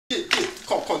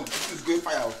Come. This is going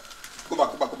fire. Go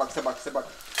back. Step back.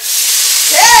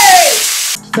 Hey!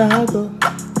 Sago,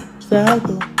 eh.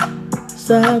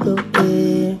 Sago.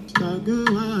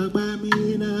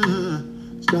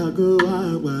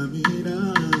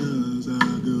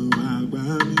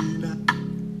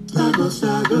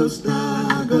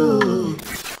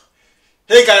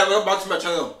 Hey guys, welcome back to my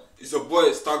channel. It's your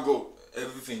boy Stago.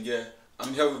 Everything, yeah.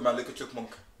 I'm here with my little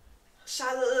chipmunk.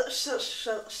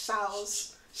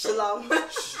 Shalom.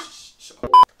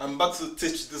 I'm about to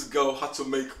teach this girl how to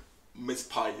make meat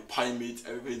pie meat,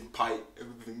 everything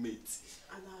meat.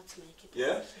 I know how to make it.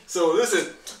 Yeah? So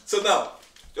listen, so now,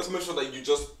 just make sure that you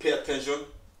just pay attention.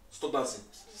 Stop dancing.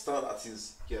 Stand at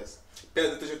ease. Yes. Pay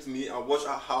attention to me and watch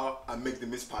how I make the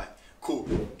meat pie. Cool.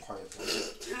 Quiet.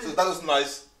 So that was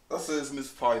nice. That's the meat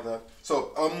pie there.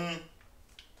 So,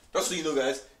 just so you know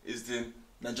guys, is the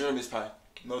Nigerian meat pie,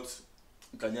 not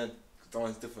Ghanaian. That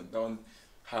one's different. That one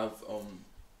have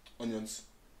onions.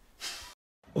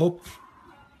 Oh.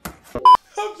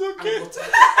 I'm joking.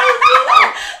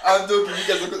 I'm joking. You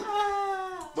guys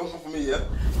don't come for me, yeah?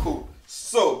 Cool.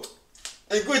 So,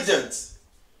 ingredients.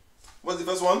 What's the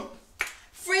first one?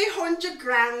 300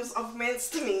 grams of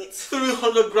minced meat.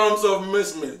 300 grams of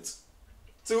minced meat.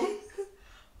 2.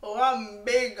 1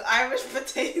 big Irish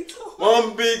potato.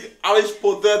 1 big Irish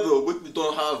potato, which we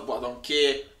don't have, but I don't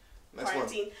care. Next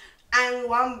one. And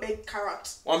 1 big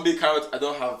carrot. 1 big carrot, I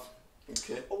don't have.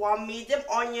 Okay. 1 medium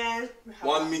onion.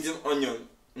 1 medium onion.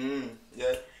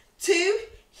 Yeah. 2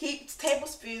 heaped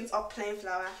tablespoons of plain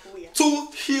flour. Oh, yeah. 2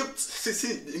 heaped.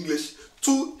 See English.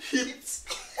 2 heaped.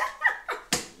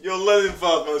 You're learning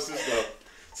fast, my sister.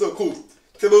 So cool.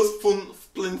 Tablespoon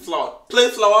plain flour.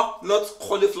 Plain flour, not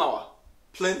cauliflower.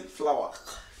 Plain flour.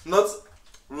 Not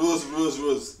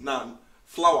rose. Nah,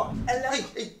 flour.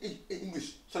 Hey,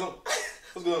 English. Shalom.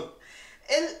 What's going on?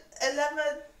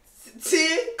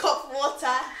 2 cup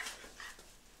water.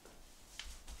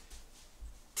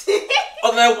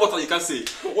 Ordinary water, you can say.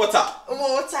 Water.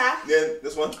 Then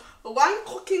this one. 1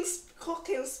 cooking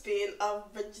spoon of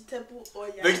vegetable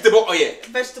oil. Vegetable oil.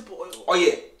 Vegetable oil.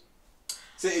 Oil.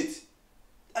 Say it.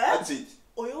 That's it.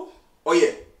 Oil.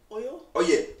 Oil. Oil.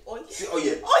 Oil. Oil. Say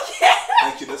oil. Oil.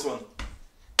 Thank you. This one.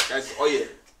 Guys, oil.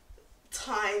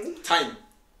 Thyme.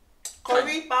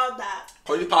 Curry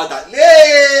powder. Yay!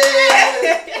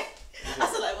 I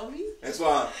said like mommy. Next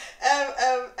one.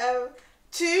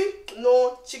 2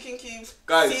 no chicken cubes.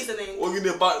 Guys, seasoning. what you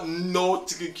mean about no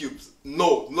chicken cubes?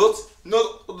 No, not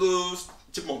those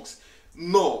chipmunks.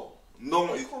 No.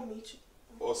 Don't call me chicken.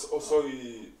 Oh,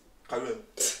 sorry, Karen.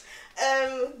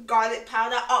 Garlic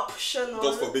powder optional.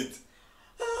 God forbid.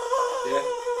 Yeah.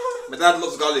 My dad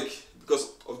loves garlic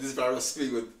because of this virus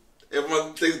period.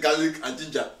 Everyone takes garlic and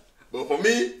ginger, but for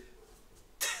me,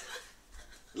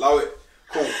 allow it.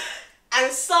 Cool.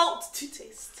 And salt to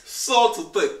taste. Salt to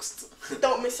taste.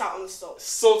 Don't miss out on the salt.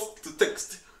 Salt to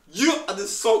taste. You are the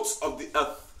salt of the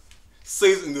earth,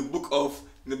 says in the book of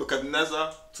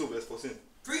Nebuchadnezzar 2 verse 14.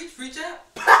 Preach it.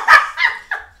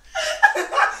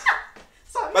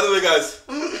 By the way, guys,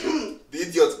 the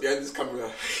idiot behind this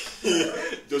camera,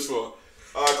 Joshua.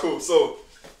 Alright, cool. So,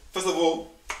 first of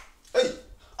all, hey.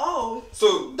 Oh.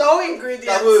 So no ingredients.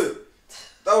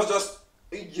 That was just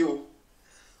you.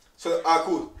 So,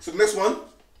 cool. So, the next one.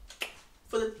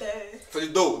 For the dough. For the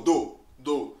dough.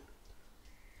 Do.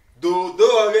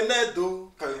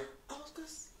 Okay.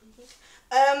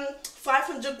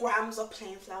 500 grams of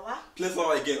plain flour. Plain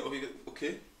flour again.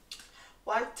 Okay.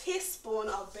 1 teaspoon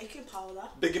of baking powder.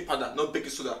 Baking powder, not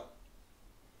baking soda.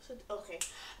 Okay.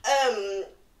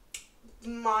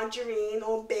 Margarine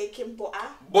or baking butter.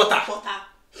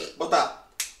 Butter.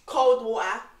 Cold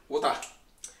water.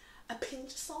 A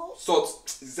pinch of salt. Salt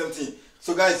is the same thing.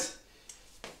 So guys,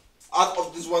 out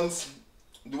of these ones,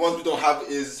 the ones we don't have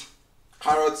is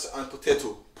carrots and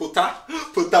potato. Potato.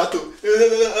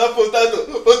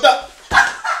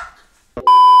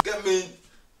 Get me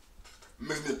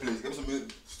mixment, please. Get me some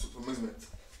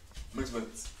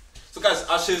mixment. So guys,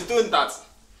 as she's doing that,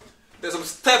 there's some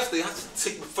steps that you have to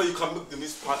take before you can make the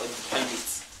meat pie and behind it.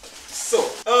 So,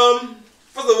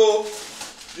 first of all,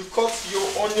 you cut your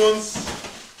onions,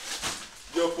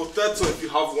 your potato if you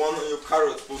have one, and your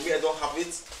carrot. For me, I don't have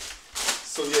it.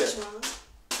 So yeah.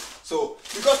 So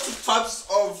we got 2 types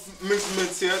of mixed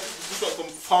meat here. This one from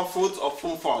Farm Foods or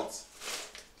Farm Farms.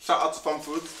 Shout out to Farm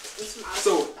Foods.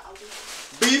 So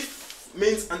beef,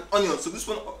 mint, and onion. So this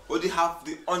one already have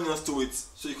the onions to it.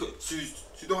 So you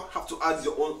don't have to add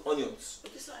your own onions.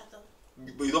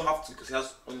 But you don't have to because it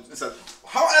has onions inside.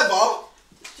 However,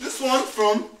 this one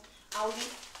from Aldi.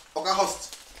 Oka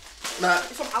Host. Nah,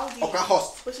 it's from Aldi. Oka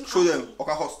Host. Show them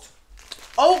Oka Host.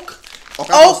 Oak.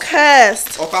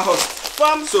 Oakhurst. Oakhurst.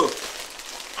 From So,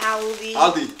 Aldi.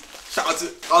 Shout out to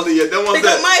Aldi, yeah, them ones They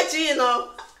there. got my G, you know.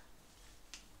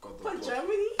 God, From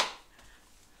Germany.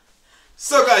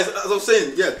 So guys, as I was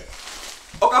saying, yeah,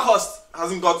 Oakhurst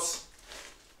hasn't got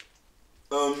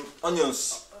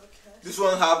onions. Okay. This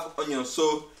one have onions,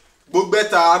 so go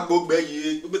better, go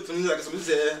better. Go better. Like somebody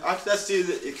say, after say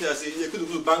it can say you could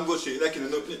do bango shit like in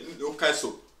the okay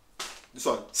so. This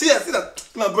one. See that?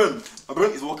 My brain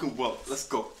is working well. Let's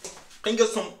go. Can you get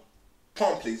some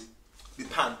pan, please? The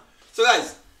pan. So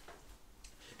guys,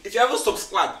 if you haven't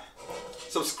subscribed,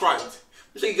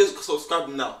 make sure you guys subscribe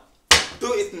now.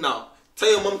 Do it now. Tell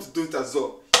your mom to do it as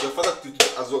well. Your father to do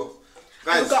it as well.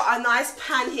 Guys, We've got a nice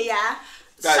pan here.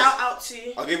 Guys, Shout out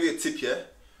to. I'll give you a tip here.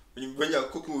 When you're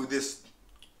cooking with this,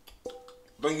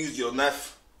 don't use your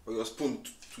knife or your spoon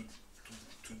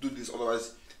to do this.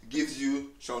 Otherwise, it gives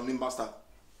you Shaolin master.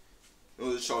 You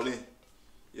know the Shaolin?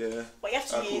 Yeah. What you have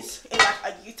to Cool. use in like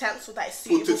a utensil that is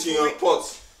suitable Put it in your for it.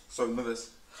 pot. Sorry, no this.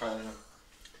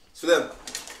 So then,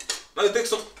 now you take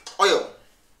some oil.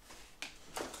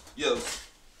 Yes.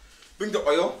 Bring the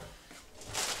oil.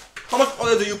 How much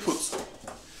oil do you put?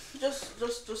 Just.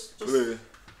 Wait.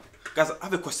 Guys, I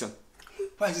have a question.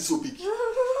 Why is it so big?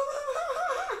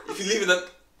 If you live in an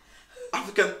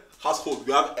African household,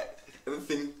 we have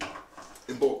everything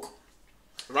in bulk.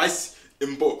 Rice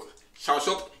in bulk.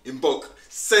 Shop in bulk.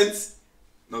 Scent.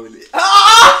 Not really.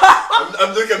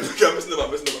 I'm joking, I'm messing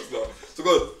about. So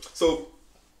good. So,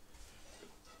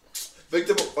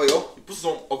 vegetable oil, you put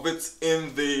some of it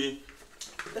in the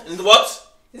what?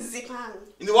 Zipan.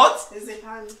 In the what?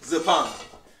 Zipan. Japan.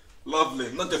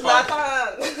 Lovely. Not Japan.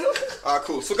 Zipan.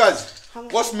 Cool. So guys,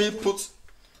 watch me put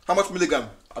how much milligram?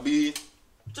 I'll be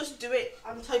Just do it.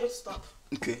 I'm telling you to stop.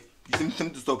 okay. You tell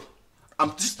me to stop.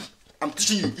 I'm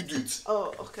teaching you. You do it.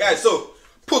 Oh, okay. Guys, so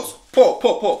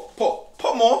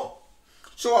pour more.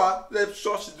 Show her.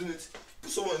 Show her she's doing it.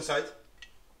 Put some more inside.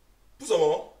 Put some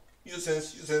more. Use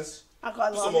your sense. I got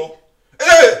a Put lot some of more. it.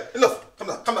 Hey! Enough. Calm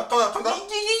down.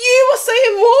 You were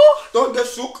saying more? Don't get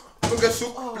shook.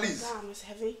 Oh, please. damn, it's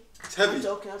heavy. It's heavy. I'm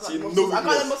joking. I got See, the no muscles. I got the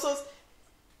weakness. muscles.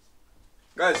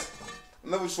 Guys,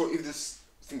 I'm not sure if this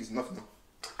thing is enough now.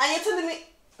 And you're telling me.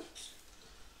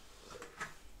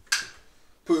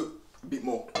 Put a bit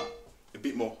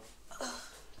more.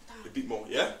 A bit more,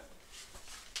 yeah?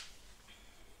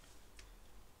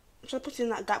 Should I put it in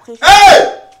that gap?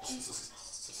 Hey!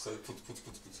 Sorry, put.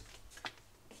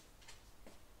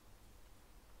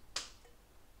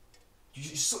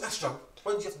 You're so extra.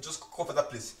 Why do you have to just cover that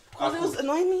place? Because it was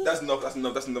annoying me. That's enough.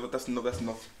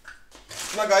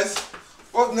 Now guys,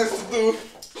 what next to do?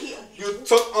 You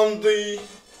turn on the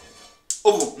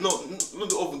oven. No, not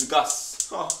the oven, the gas.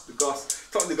 The gas.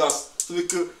 Turn on the gas so we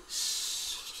could.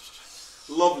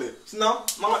 Lovely. So now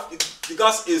the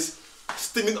gas is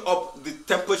steaming up the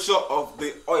temperature of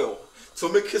the oil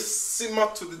to make it simmer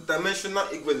to the dimensional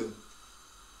equilibrium.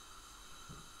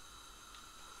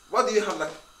 Why do you have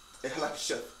like a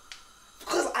chef?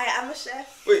 Because I am a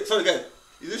chef. Wait, sorry again.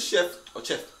 Is it chef or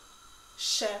chef?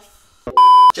 Chef.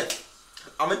 Chef.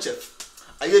 I'm a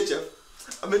chef. Are you a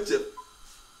chef? I'm a chef.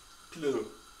 Plural.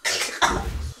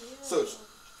 So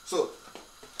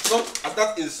as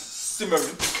that is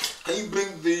simmering, can you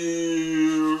bring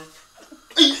the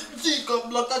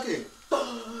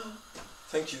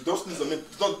thank you. Don't sneeze on me.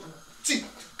 Don't see,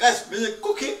 guys, when you're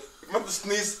cooking, if you want to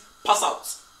sneeze, pass out.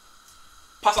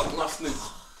 Pass out, not sneeze.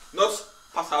 Not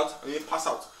pass out, I mean pass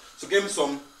out. So get me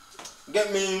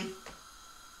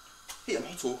hey, I'm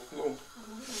hot. Hello.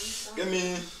 Get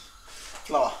me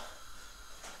flour.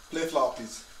 Plain flour,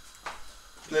 please.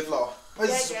 Plain flour. Why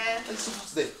is it so hot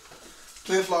today?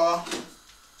 Plain flour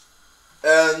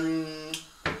and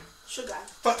Sugar.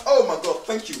 oh my god,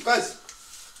 thank you. Guys,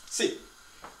 see,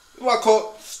 what I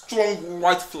call strong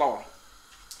white flour.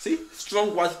 See?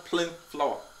 Strong white plain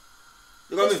flour.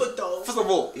 You know what I mean? For dough. First of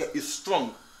all, it's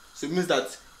strong. So it means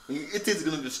that when you eat it, it's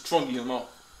going to be strong in your mouth.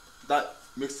 That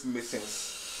makes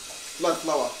sense. White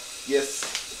flour,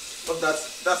 yes. But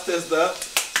that's there.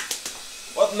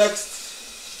 What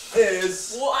next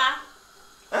is Water.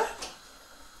 huh?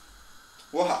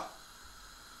 Water.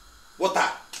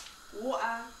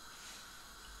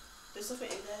 There's something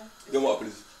in there. Get water,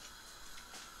 please.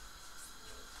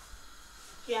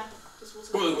 Yeah, there's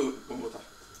water. Come water.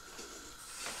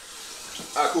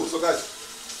 Cool. So guys,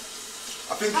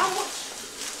 I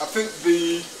think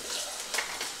the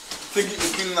thingy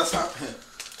is cleaning us out.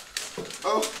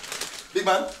 Oh, big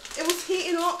man, It was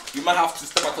heating up. you might have to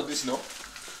step out of this, you know.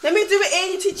 Let me do it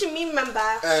in. You're teaching me, remember?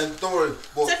 And don't worry,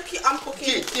 but Typically, I'm cooking.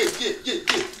 yeah.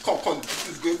 Come, this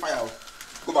is going fire.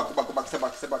 Go back, step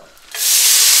back.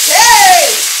 Hey!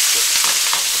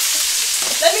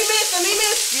 Mimi,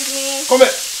 excuse me. Come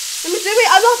here. Let me do it.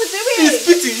 I know how to do it. He's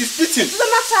spitting. He's spitting. It doesn't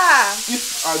matter.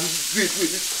 Wait.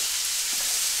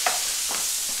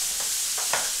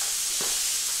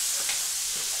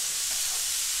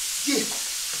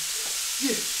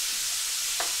 Yeah.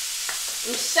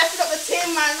 I'm chefing up the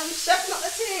team, man. I'm chefing up the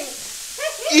team.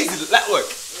 Easy, light work.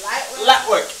 Light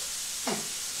work.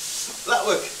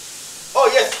 Oh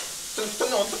yes. Turn it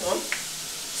on.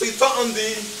 So you turn on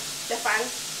the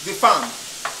fan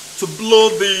to blow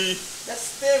the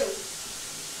steam.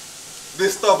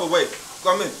 This stuff away.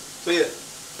 Come in. So yeah.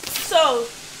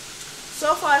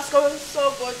 So far it's going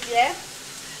so good, yeah.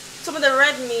 Some of the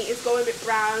red meat is going a bit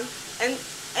brown and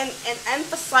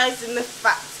emphasizing the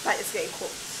fact that it's getting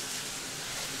cooked.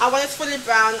 And when it's fully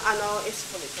brown, I know it's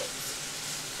fully cooked.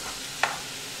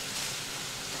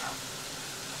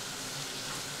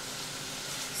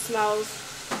 Smells.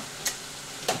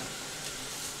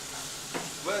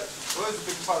 Where's the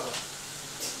baking powder?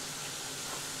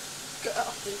 Get it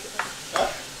off,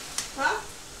 Huh?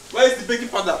 Where is the baking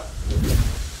powder?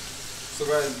 So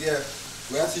guys, yeah,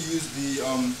 we have to use the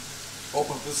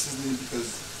all-purpose seasoning because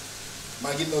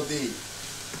Maggi no day.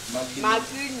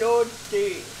 Maggi no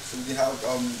day. So we have the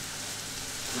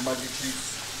Maggi cubes.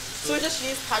 So we just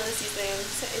use powder seasoning,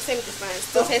 same difference.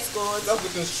 Still tastes good. That's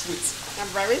looking sweet. And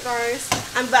very nice.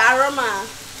 And the aroma.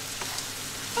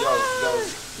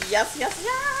 Yes.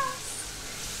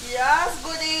 Yes,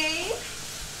 goodie.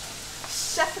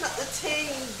 Chefing up the thing.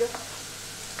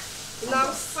 You know what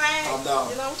I'm saying? I'm down.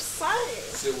 You know what I'm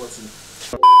saying? Say what's in.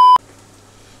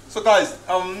 So guys,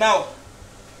 now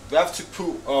we have to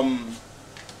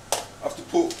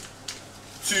put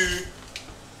 2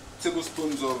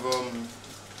 tablespoons of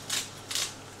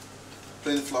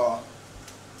plain flour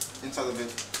inside of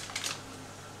it.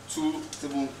 2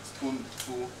 tablespoons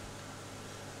full.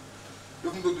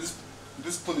 Even though this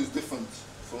spoon is different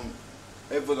from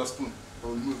every other spoon, I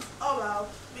will remove. Oh wow,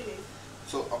 really?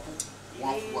 So I put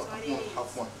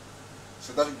half one.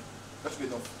 So that should be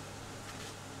enough.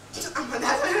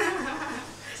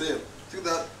 So yeah, take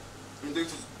that and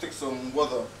take some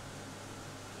water.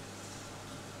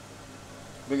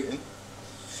 Bring it in.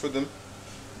 Show them.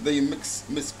 Then you mix.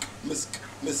 Use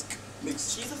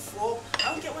a fork. I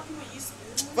don't get why people use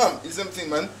spoons. Fam, it's the same thing,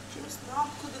 man. It's not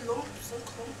because the lumps and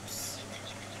clumps.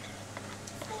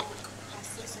 Fork. I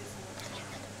still say fork.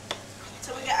 So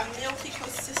we get a milky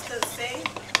consistency.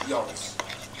 Yes.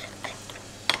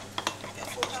 Get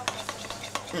fork out.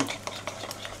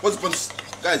 What's the point,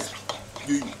 guys?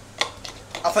 You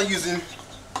after using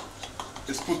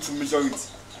a spoon to measure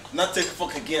it, not take a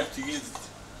fork again to use it.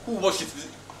 Who wash it?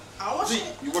 I wash it.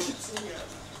 You wash it. Yeah.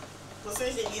 But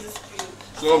since they use a spoon,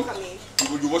 So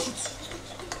you wash it.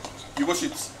 You wash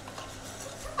it.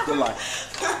 Don't lie.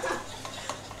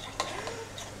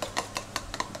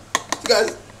 So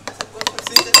guys, that's a good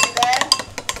consistency there.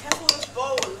 Careful with this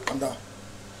bowl. I'm done.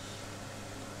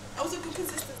 That was a good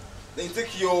consistency. Then you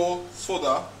take your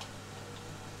soda,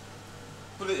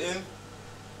 put it in.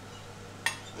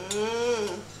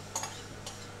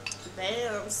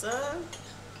 Damn, son.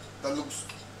 That looks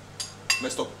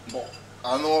messed up. But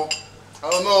I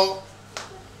don't know.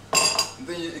 And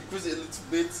then you increase it a little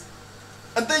bit.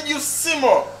 And then you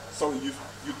simmer. Sorry, you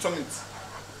turn it.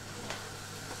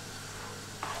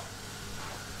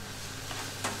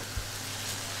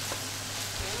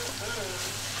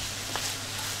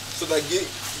 So that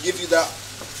give you that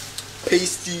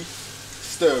pasty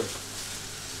stir.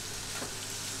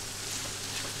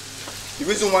 The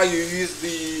reason why you use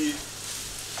the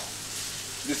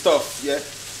stuff, yeah,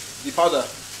 the powder,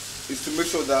 is to make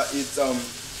sure that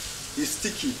it's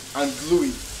sticky and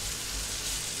gluey.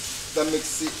 That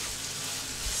makes it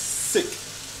sick,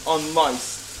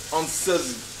 nice,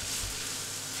 unseasoned.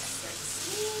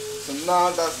 So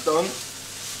now that's done.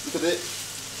 Look at it.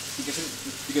 You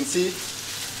can see it's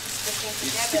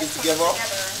sticking together.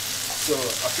 So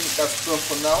I think that's done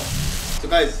for now. So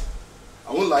guys,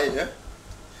 I won't lie, yeah.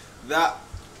 That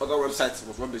other website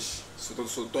was rubbish, so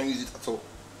don't use it at all.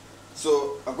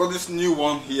 So I've got this new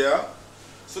one here.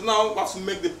 So now we have to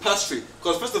make the pastry.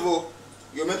 Because first of all,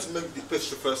 you're meant to make the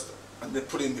pastry first and then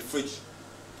put it in the fridge.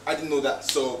 I didn't know that,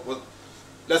 so well,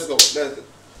 let's go.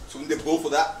 So we need a bowl for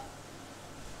that.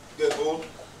 Get a bowl.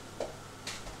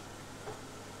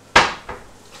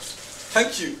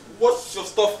 Thank you. Wash your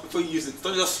stuff before you use it.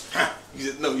 Don't just use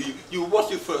it. No, you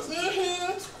wash it first. No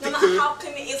matter how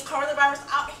clean it is, coronavirus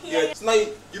out here. Yeah. So now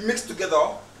you mix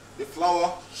together the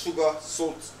flour, sugar,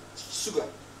 salt, sugar.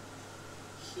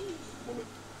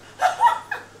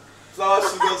 Flour,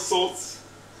 sugar, salt,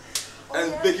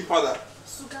 and baking powder.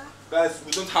 Sugar. Guys,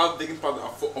 we don't have baking powder,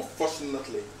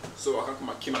 unfortunately, so I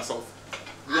can't kill myself.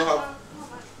 You don't have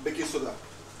baking soda.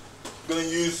 You're gonna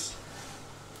use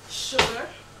sugar.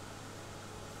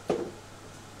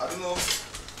 I don't know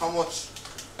how much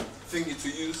thingy to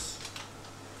use.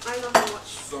 I know how much.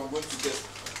 So I'm going to get.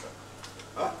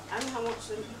 Huh? I know how much.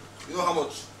 You know how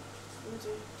much? You do.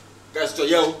 Guys, she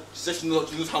said she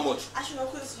knows how much. Actually, no,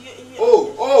 because you.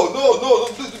 Oh,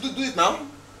 no, do it now.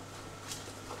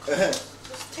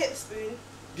 Just take the spoon.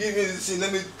 Give me this thing,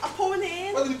 let me. I'm pouring it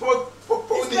in. What did you pour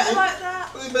It's it better in? like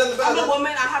that. Better I'm a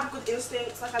woman, I have good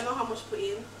instincts, like I know how much to put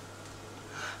in.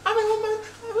 I'm a woman,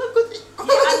 I have good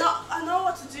Yeah, I know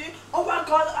what to do. Oh my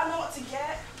god, I know what to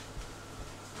get.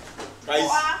 Guys.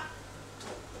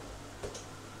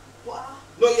 Water.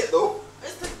 Not yet though.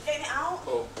 It's just getting it out.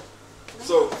 Oh.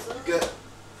 So, you get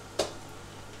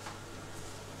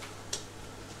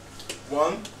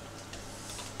 1.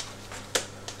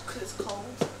 Because it's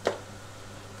cold.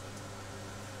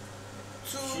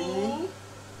 2.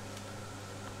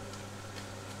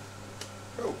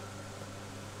 Oh.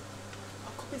 A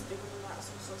cup is bigger than that,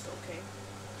 so it's okay.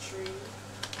 3.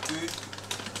 2.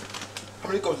 How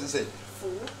many cups did you say? 4.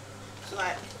 So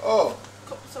like, Oh.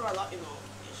 cups are a lot, you know.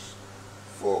 Ish.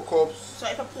 4 cups. So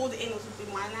if I poured it in, it would be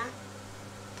minor.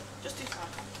 Just do 5.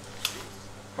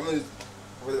 How many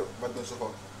have I done so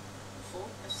far? 4.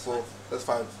 That's 4. 5. That's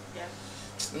 5. Yeah.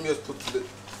 Let me just put a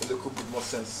little bit more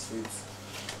sense to it.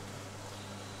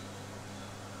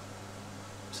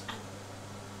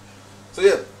 So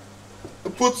yeah,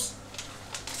 we put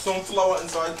some flour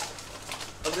inside,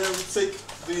 and then we take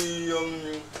the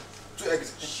 2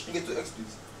 eggs. You get 2 eggs,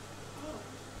 please. Oh.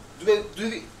 Do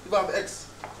we have eggs?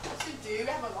 Yes, we do. We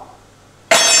have a lot.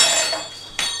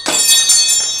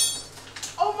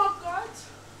 Oh my god.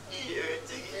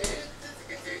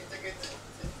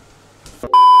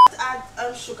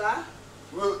 Add sugar.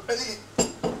 Well,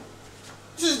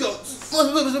 just go.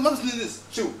 Mother's doing this.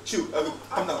 Chill.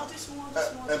 Calm down. I'll do small,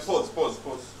 do small.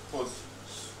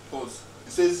 Pause.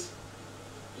 It says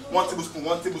 1 tablespoon.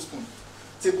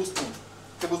 Tablespoon.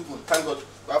 Thank God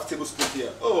we have tablespoon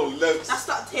here. Oh, let's. That's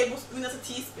not a tablespoon, that's a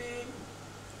teaspoon.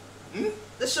 Hmm?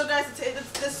 The sugar is a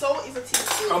tablespoon. The salt is a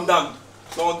teaspoon. Calm down.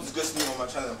 Don't disgrace me on my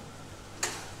channel.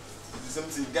 It's the same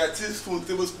thing. Guys, teaspoon,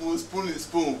 tablespoon, spoon is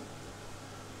spoon.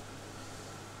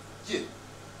 Yeah.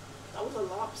 That was a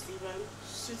lot, Stephen.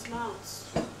 Sweet amounts.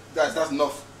 Guys, that's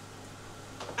enough.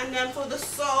 And then for the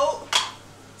salt.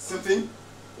 Same thing?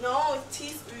 No, it's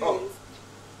teaspoons. Oh.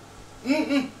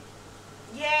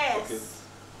 Yes. Okay.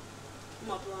 I'm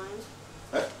not blind.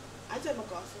 Eh? I do have my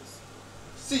glasses.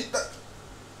 See that?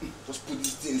 Just put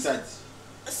this thing inside.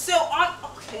 So on.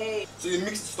 Okay. So you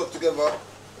mix the stuff together.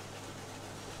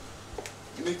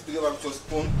 You mix it together with your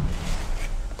spoon.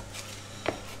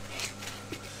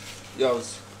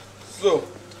 Yes. So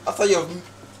after you have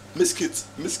mix it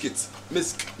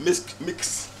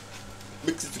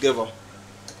together.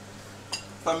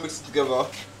 After mix it together,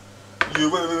 you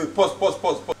wait. Pause.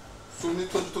 So you need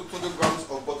 200 grams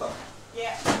of butter.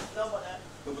 Yeah. No butter.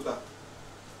 No butter.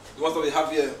 The ones that we have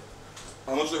here,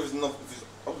 I'm not sure if it's enough. If it's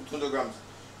up to 200 grams.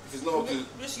 If it's not up to,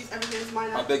 Just use everything as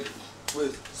mine. I beg.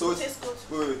 Wait. So It tastes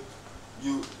good. wait.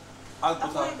 You add I've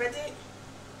butter. already read it.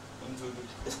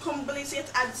 It's crumbly, so you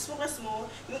have to add small,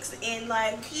 mix it in,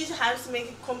 like you use your hands to make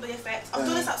a crumbly effect. I've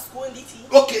done this at school in DT.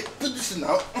 Okay, put this in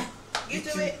now. You do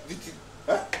it.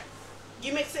 Huh?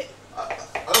 You mix it. I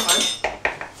don't mind.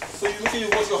 So you make sure you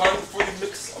wash your hands before you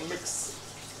mix and mix.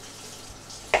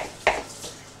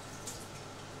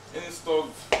 In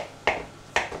stove.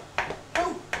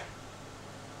 Oh.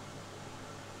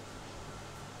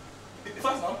 Be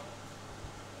fast now.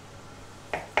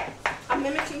 I'm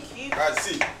mimicking cubes. Guys,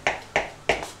 see.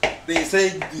 They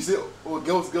say, oh,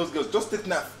 girls, just take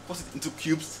that, put it into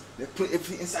cubes, then put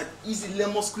everything inside. Easy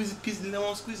lemon squeeze it,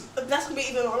 lemon squeeze it. But that's gonna be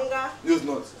even longer. No, it's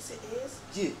not. Yes, it is.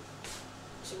 Yeah.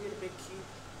 It's a really big cube.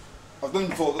 I've done it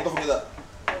before, don't forget that.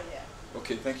 Oh yeah.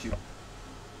 Okay, thank you.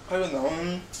 I don't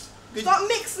know. Stop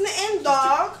mixing it in,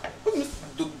 dog. What do you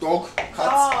mean, dog? Cat?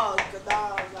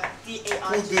 Dog, like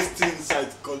D-A-R. Put this thing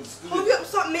inside, cause. Hold up,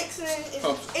 stop mixing it.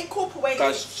 Incorporate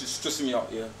Guys, it. she's stressing me out,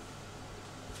 yeah.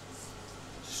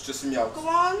 She's stressing me out. Go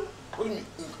on. What do you mean,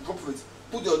 incorporate?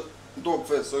 Put your dog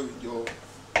first, sorry, your.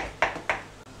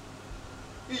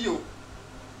 Hey, yo.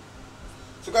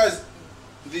 So, guys,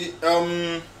 the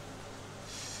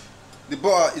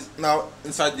butter is now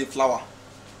inside the flour.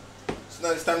 So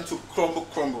now it's time to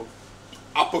crumble.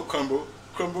 Apple crumble.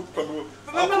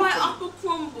 Remember my apple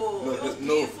crumble? No, It was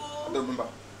no, beautiful. I don't remember.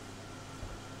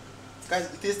 Guys,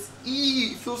 it tastes.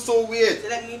 It feels so weird. So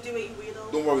let me do it, you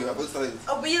weirdo. Don't worry, I've already started it.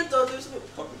 Oh, weirdo, do something.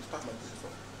 Stop my this.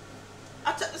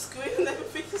 I tapped the screen and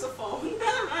everything is a phone.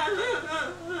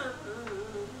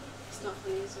 It's not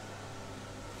funny, is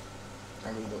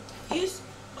can't really do it.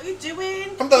 What are you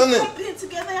doing? Come down, You're innit? clumping it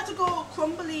together. You have to go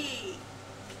crumbly.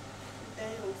 There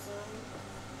you go.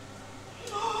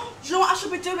 Do you know what I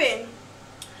should be doing?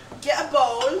 Get a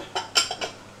bowl.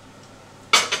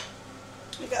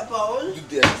 You get a bowl. Do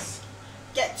the eggs.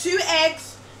 Get 2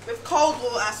 eggs with cold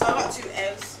water. So I got 2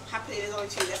 eggs. Happily, there's only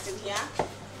 2 left in here.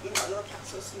 You've got another pack,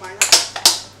 so it's mine.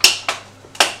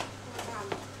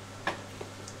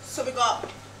 So we got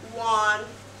 1,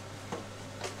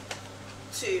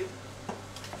 2.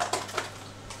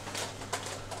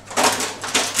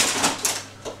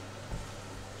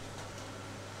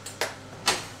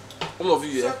 All of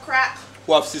you, So yeah, crack.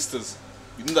 who have sisters,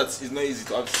 you know that it's not easy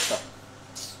to have a sister.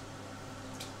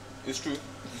 It's true.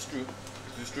 It's true.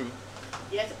 It's true.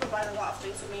 You have to provide a lot of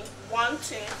things for me. 1,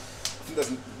 2. I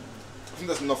think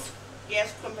that's enough.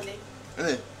 Yes, crumbly.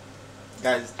 Isn't it?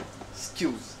 Guys,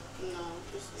 skills. No,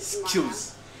 it's mine.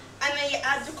 Skills. And then you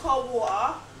add the cold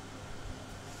water.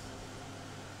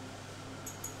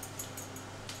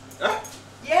 Huh?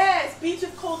 Yes, beat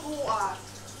with cold water.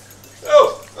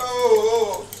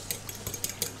 Oh.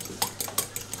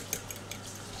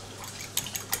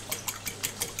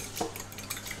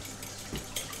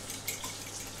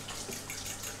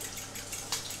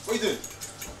 What are you doing?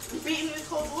 I'm beating it with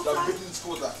cold water. I'm beating this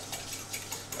water.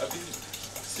 I'm beating it.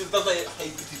 See, that's how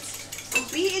you beat it. I'm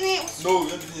beating it. No,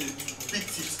 you're not beating it.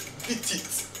 Beat it. Beat it.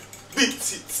 Beat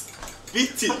it.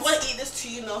 Beat it. I'm going to eat this too,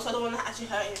 you know, so I don't want to actually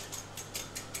hurt it.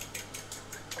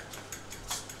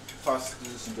 Fast, do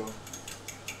this, Joe.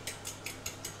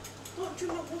 Don't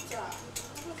drink the water.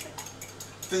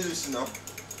 Finish this now.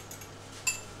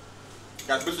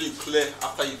 Guys, make sure you clear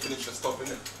after you finish your stuff,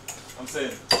 innit? I'm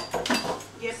saying.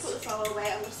 Yeah, put the flour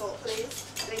away and the salt, please.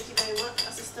 Thank you very much,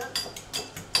 assistant.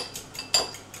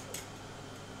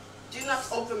 Do not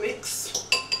overmix.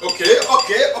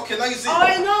 Okay, now you see.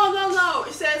 Oh, no.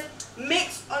 It says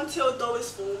mix until dough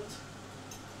is formed.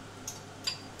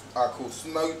 Ah, cool. So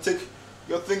now you take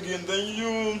your thingy and then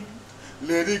you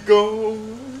let it go.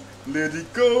 Let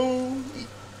it go.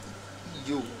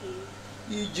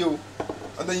 Yo.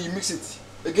 And then you mix it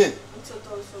again. Until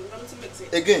dough is formed. You want me to mix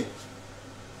it? Again.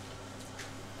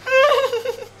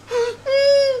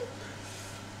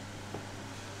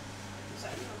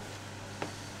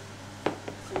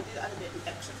 So we did add a bit of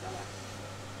extra flour.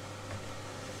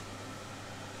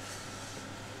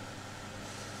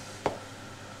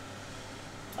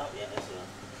 Oh yeah, that's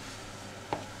enough.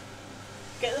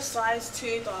 Get the size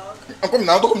too, dog. I'm coming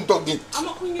now. Don't come dog again. I'm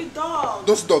not calling you dog.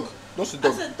 Don't say dog. Don't say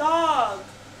dog. That's a dog.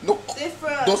 No.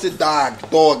 Different. Don't say dog.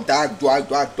 Dog.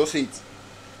 Don't say it.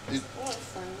 Oh, it's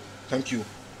fine. Thank you.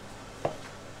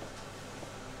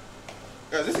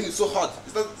 Guys, this thing is so hot.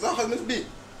 Is that how it's meant to be?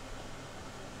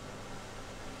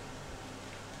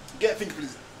 Get thing,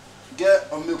 please. Get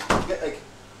a milk. Get egg.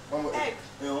 One more egg. Egg?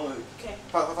 Yeah, one more egg. Okay.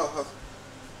 Fast.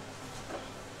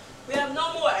 We have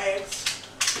no more eggs.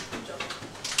 Good job.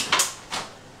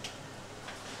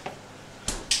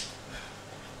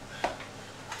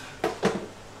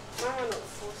 Mine are not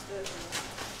forced.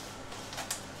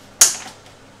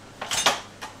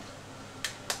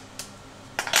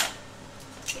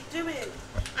 What are you doing?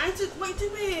 What are you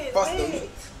doing? Fast, Wait.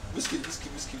 Whisk it.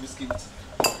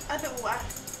 Add a bit of water.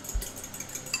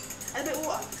 Add a bit of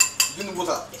water. Do the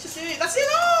water. It's just it. That's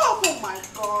enough! Oh my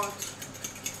god.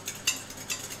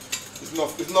 It's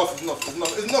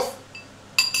enough.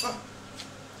 Ah.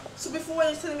 So before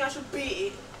you're telling me I should beat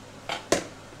it,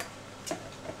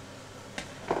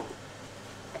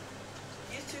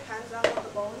 use 2 hands out of the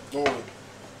bowl. Don't worry.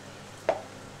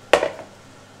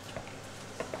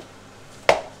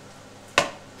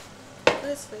 Look at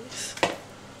his face.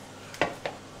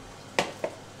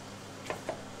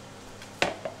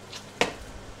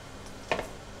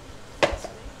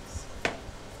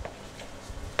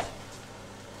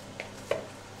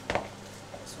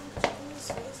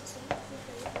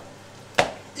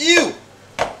 Ew!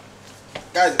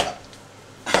 Guys,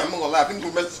 I'm not gonna lie, I think we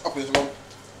messed this up as well.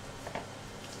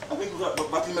 I think we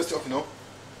badly messed it up, you know.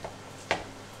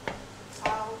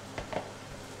 How?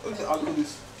 I'll look at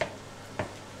this.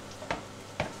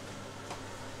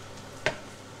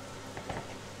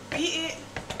 Beat it.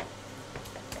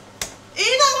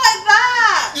 Eat it like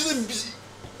that! You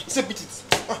said beat it.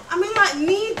 Ah, I mean like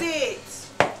knead it.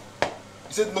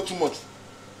 you said not too much.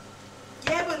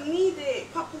 Yeah, but knead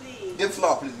it properly. Get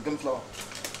flour, please. Get flour.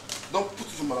 Don't put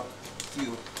it in my lap.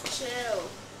 Please. Chill.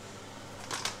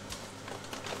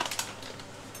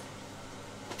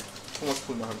 Someone's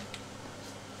pulling my hand.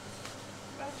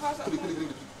 How's that Put it.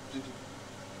 fun?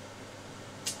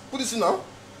 Put this in now.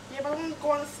 Yeah, but I want to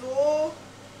go on the floor.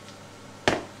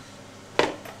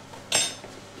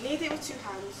 Knead it with 2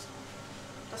 hands.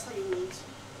 That's how you knead.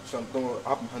 So don't worry, I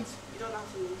have my hands. You don't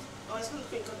have to knead. Oh, it's going to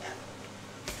quick on that.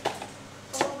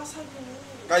 Oh, that's how you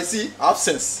knead. Guys, see, I have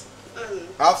sense.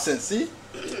 I have sense. See,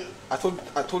 I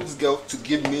told this girl to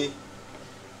give me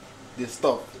the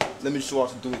stuff. Let me show her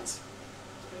how to do it.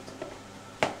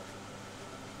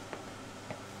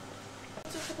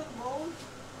 Just a big bowl.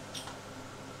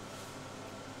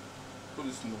 Put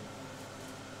this in.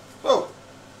 Oh,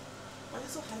 Why is it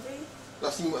so heavy?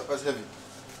 that's heavy.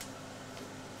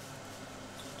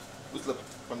 What's left?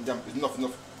 From them. It's enough.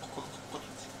 Cut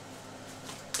it.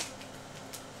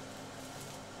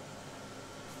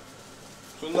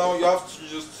 So now you have to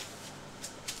just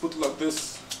put it like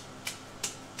this.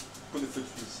 Put the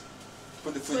fridge, please.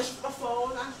 Put the fridge. Switch my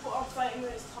phone and put on 30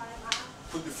 minutes time.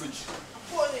 Put the fridge. I'm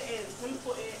putting it in. Let me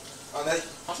put it. And I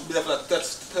have to be there for like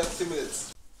 30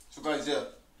 minutes. So guys, yeah.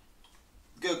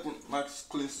 Get my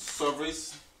clean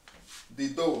surface. The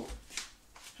dough,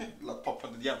 like pop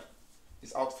on the yam,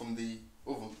 is out from the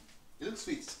oven. It looks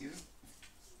sweet. It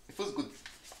feels good.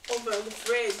 Over in the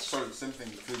fridge. Sorry, same thing,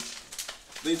 the fridge.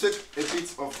 Then you take a bit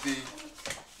of the.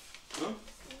 Huh?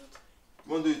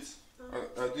 You won't do it.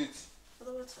 I do it. I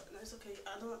don't want to. No, it's okay.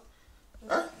 I don't.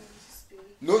 Huh?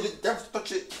 No, you have to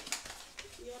touch it.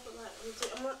 Yeah, but like,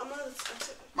 I'm gonna touch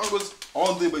it. Man goes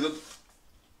all day, but you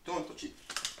don't touch it.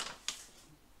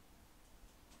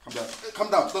 Calm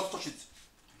down, don't touch it.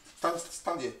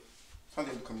 Stand here. Stand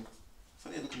here, look at me.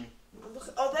 Stand here, look at me.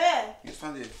 Oh, there! You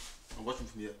stand here. I'm watching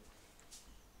from here.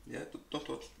 Yeah, don't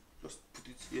touch. Just put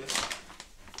it here.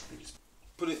 Just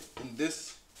put it in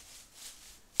this.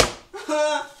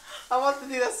 I want to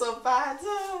do that so bad.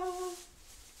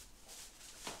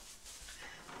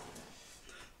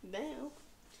 Now,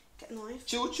 get a knife.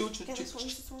 Chill. Get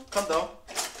this one. Calm down.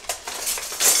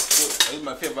 So, I use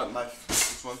my favorite knife.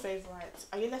 This one. Favorite.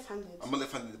 Are you left-handed? I'm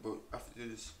left-handed, but I have to do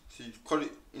this. So you cut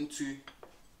it into.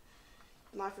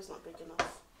 Knife is not big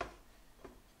enough.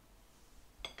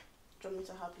 Do you want me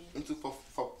to help you? Into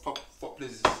four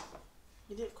places.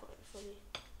 You did cut it for me.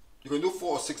 You can do 4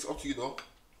 or 6, up to you though.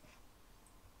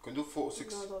 You can do 4 or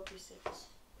 6. No, don't do 6.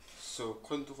 So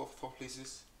cut into 4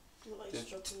 places. Like Then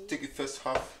take it first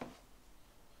half.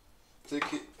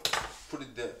 Take it, put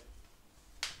it there.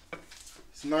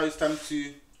 So now it's time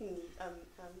to.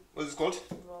 What is it called?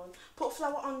 Roll. Put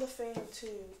flour on the thing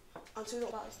too, until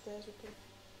it downstairs with it,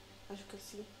 as you can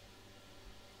see.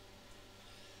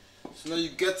 So now you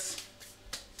get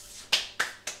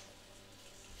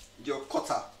your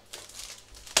cutter.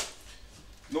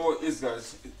 You know what it is,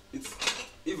 guys? It's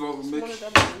either we make. One of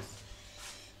them ones.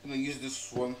 I'm gonna use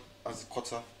this one as a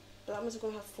cutter. But that means we're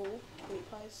gonna have 4 meat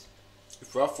pies.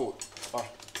 If we have 4,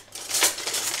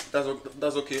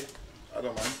 that's okay. I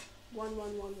don't mind. 1,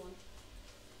 1, 1, 1.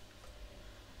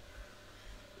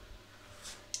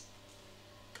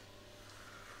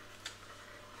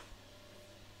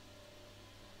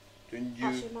 Then you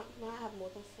actually might have more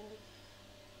than 4.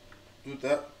 do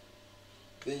that.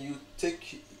 Then you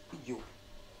take your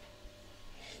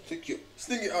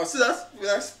sling it out. See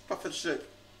that's perfect shape.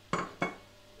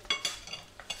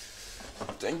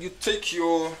 Then you take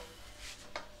your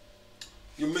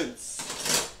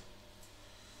mince.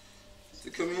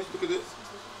 Take your mince. Look at it.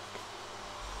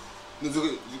 No, look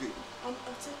at it. I'll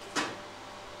take it.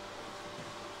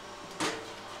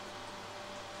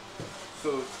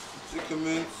 So take your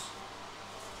mince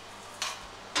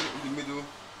in the middle.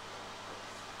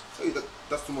 Hey,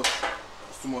 that's too much.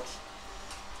 That's too much.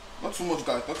 Not too much,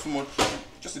 guys. Not too much.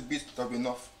 Just a bit. That'll be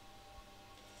enough.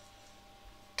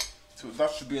 So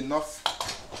that should be enough.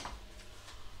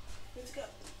 Let's go.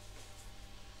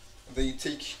 And then you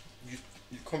take, you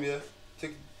come here,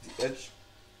 take the edge,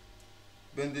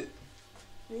 bend it.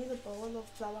 You need a bowl of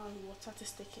flour and water to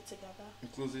stick it together.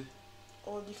 And close it.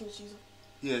 Or you can just use it.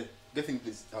 Yeah, get thing,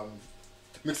 please.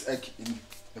 Mix egg in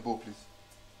the bowl, please.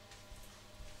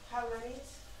 How many?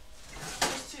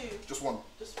 Just 2. Just one.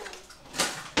 Just 1.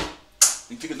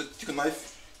 You take a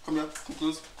knife. Come here. Come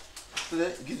close. So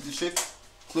there, give it the shape.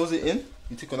 Close it in.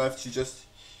 You take a knife to just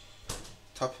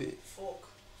tap it. Fork.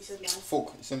 You said knife.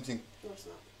 Fork. Same thing. No, it's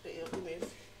not. But it'll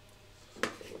move.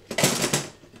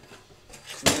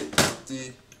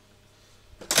 Create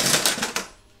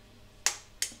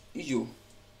the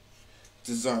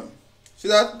design. See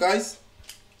that, guys?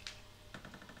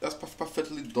 That's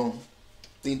perfectly done.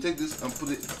 Then you take this and put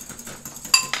it.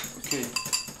 Okay.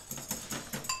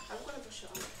 I'm gonna brush it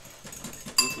on.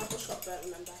 I'll brush up there,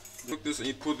 remember. Take this and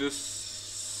you put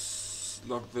this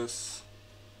like this.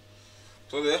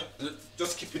 So there,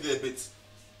 just keep it there a bit.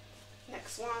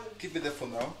 Next one. Keep it there for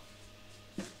now.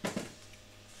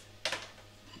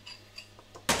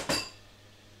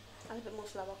 Add a bit more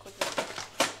flour, could you?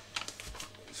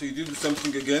 So you do the same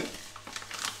thing again.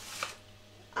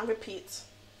 And repeat.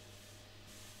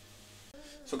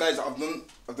 So guys, I've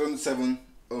done 7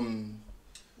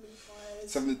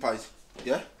 pies.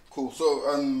 Yeah, cool.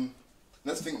 So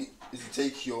next thing is to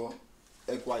take your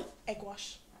egg white. Egg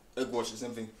wash. Egg wash, the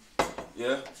same thing.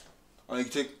 Yeah, and you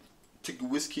take the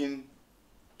whisking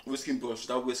brush,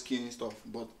 that whisking stuff.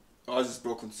 But ours is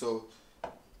broken, so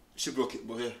she broke it.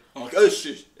 But yeah, I'm like, oh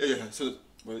shit, yeah. So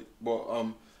but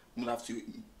I'm gonna have to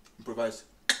improvise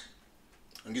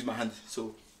and use my hand.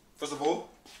 So first of all,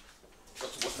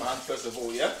 got to wash my hand first of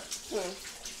all. Yeah.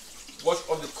 Wash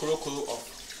all the kolo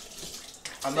off.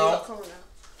 And so now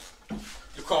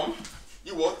you come,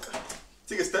 you walk,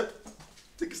 take a step.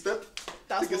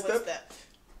 That's take a step.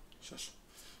 Shush.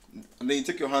 And then you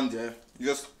take your hand there. You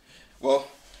just, well,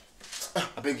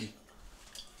 I beg you.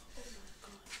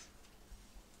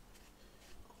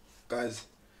 Guys,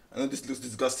 I know this looks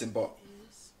disgusting, but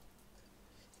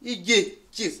yeah,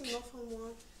 cheers. It's enough for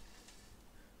one.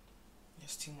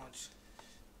 It's too much.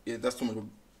 Yeah, that's too much,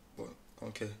 but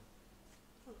okay.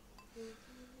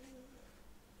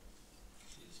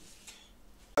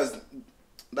 Guys,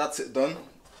 that's it done.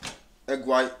 Egg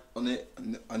white on it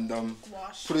and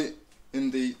wash. Put it in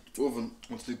the oven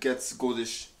until it gets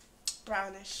goldish.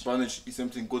 Brownish. Brownish is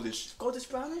something goldish. Goldish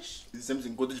brownish? It's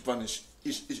something goldish brownish.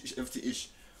 Ish, everything ish.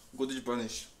 Goldish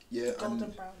brownish. Yeah. Golden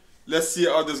and brown. Let's see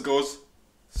how this goes.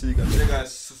 See you guys. Yeah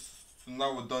guys, so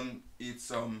now we're done.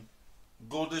 It's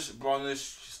goldish brownish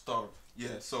stuff.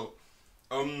 Yeah, so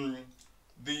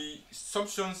the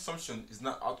sumption is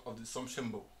not out of the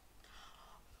sumption bowl.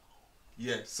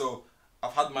 Yeah, so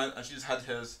I've had mine and she's had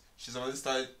hers. She's already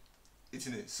started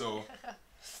eating it. So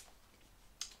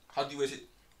how do you rate it?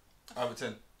 Out of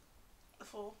 10? A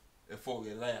 4. A 4,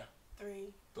 you're a liar.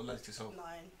 3. Don't lie to yourself.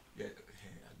 9. Yeah,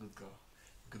 good girl.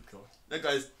 Good girl. Yeah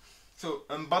guys, so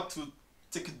I'm about to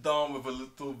take it down with a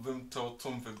little Vimto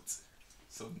Tom Vimt.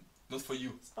 So not for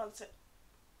you. Sponsor.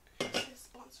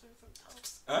 Sponsoring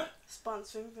Vimto. Huh?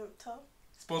 Sponsoring Vimto.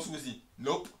 Sponsor Wizzy.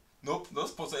 Nope. Don't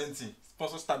sponsor anything.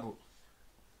 Sponsor Stago.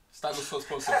 Stago's for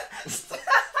sponsor.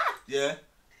 Yeah.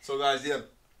 So guys, yeah.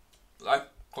 Like,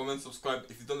 comment, subscribe.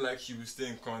 If you don't like, you will stay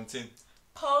in quarantine.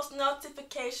 Post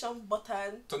notification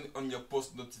button. Turn on your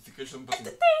post notification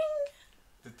button.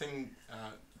 The thing,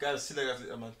 guys, see you guys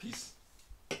later, man. Peace.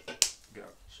 Get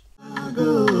out.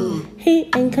 He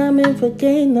ain't coming for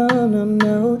gay, no, no,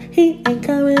 no. He ain't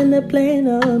coming to play,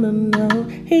 no, no, no.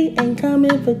 He ain't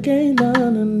coming for gay, no,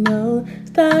 no, no.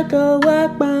 Start go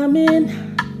walk by me.